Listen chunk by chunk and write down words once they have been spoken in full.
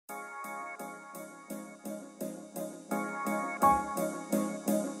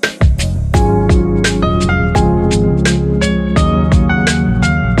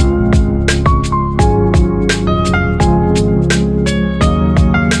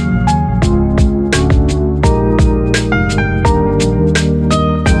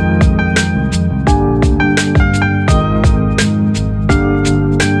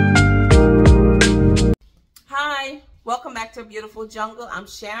Abeautifuljungle. I'm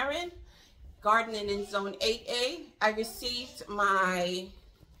Sharon, gardening in Zone 8A. I received my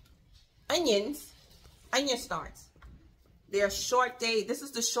onion starts. They're short day. This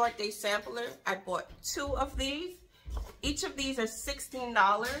is the short day sampler. I bought 2 of these. Each of these are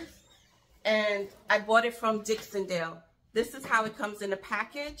 $16, and I bought it from Dixon. This is how it comes in a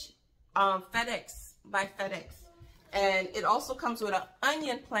package, FedEx, by FedEx. And it also comes with an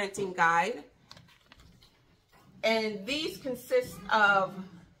onion planting guide. And these consist of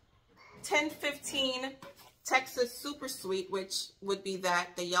 1015 Texas Super Sweet, which would be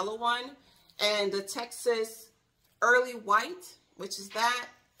the yellow one, and the Texas Early White, which is that,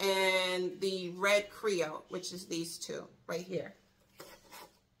 and the red Creole, which is these 2 right here.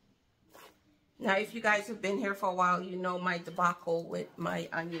 Now, if you guys have been here for a while, you know my debacle with my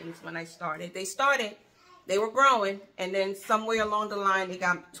onions when I started. They were growing, and then somewhere along the line, they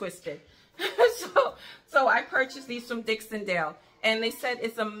got twisted. so I purchased these from Dixon, and they said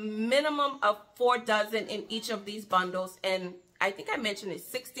it's a minimum of 4 dozen in each of these bundles, and I think I mentioned it,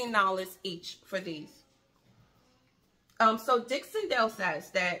 $16 each for these. So Dixon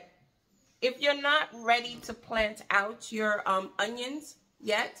says that if you're not ready to plant out your onions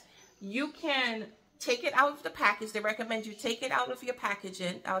yet, you can take it out of the package. They recommend you take it out of your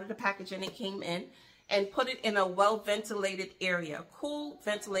packaging, out of the packaging it came in, and put it in a well-ventilated area, cool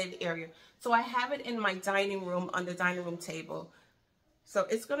ventilated area. So I have it in my dining room, on the dining room table. So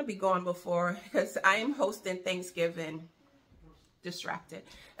it's gonna be gone before, because I am hosting Thanksgiving, distracted.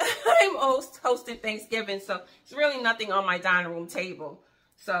 I'm hosting Thanksgiving, so it's really nothing on my dining room table.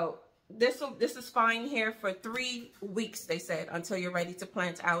 So this is fine here for 3 weeks, they said, until you're ready to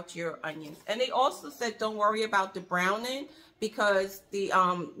plant out your onions. And they also said don't worry about the browning, because the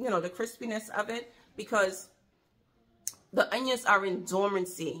the crispiness of it, because the onions are in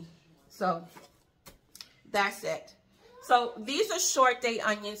dormancy. So that's it. So these are short day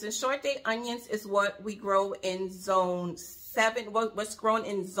onions, and short day onions is what we grow in Zone 7, what's grown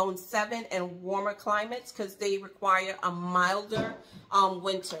in Zone 7 and warmer climates, because they require a milder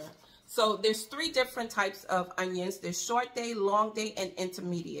winter. So there's 3 different types of onions. There's short day, long day, and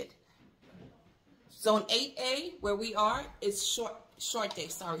intermediate. Zone 8A, where we are, is short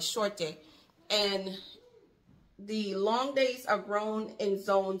day. And the long days are grown in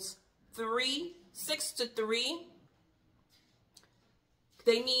zones 6 to 3.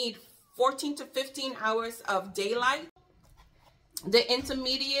 They need 14 to 15 hours of daylight. The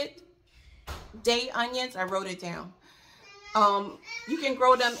intermediate day onions, I wrote it down. You can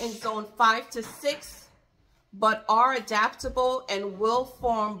grow them in zone 5 to 6, but are adaptable and will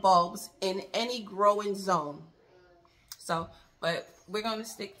form bulbs in any growing zone. So, but we're going to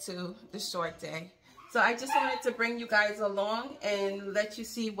stick to the short day. So I just wanted to bring you guys along and let you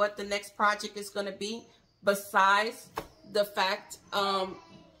see what the next project is going to be, besides the fact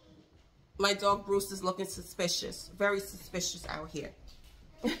my dog Bruce is looking suspicious, very suspicious out here.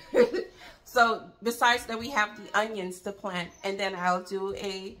 So besides that, we have the onions to plant, and then I'll do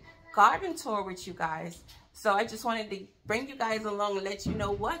a garden tour with you guys. So I just wanted to bring you guys along and let you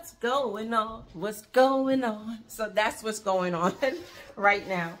know what's going on. So that's what's going on right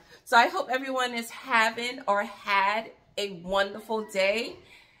now. So I hope everyone is having or had a wonderful day.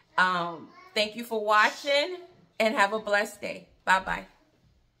 Thank you for watching, and have a blessed day. Bye-bye.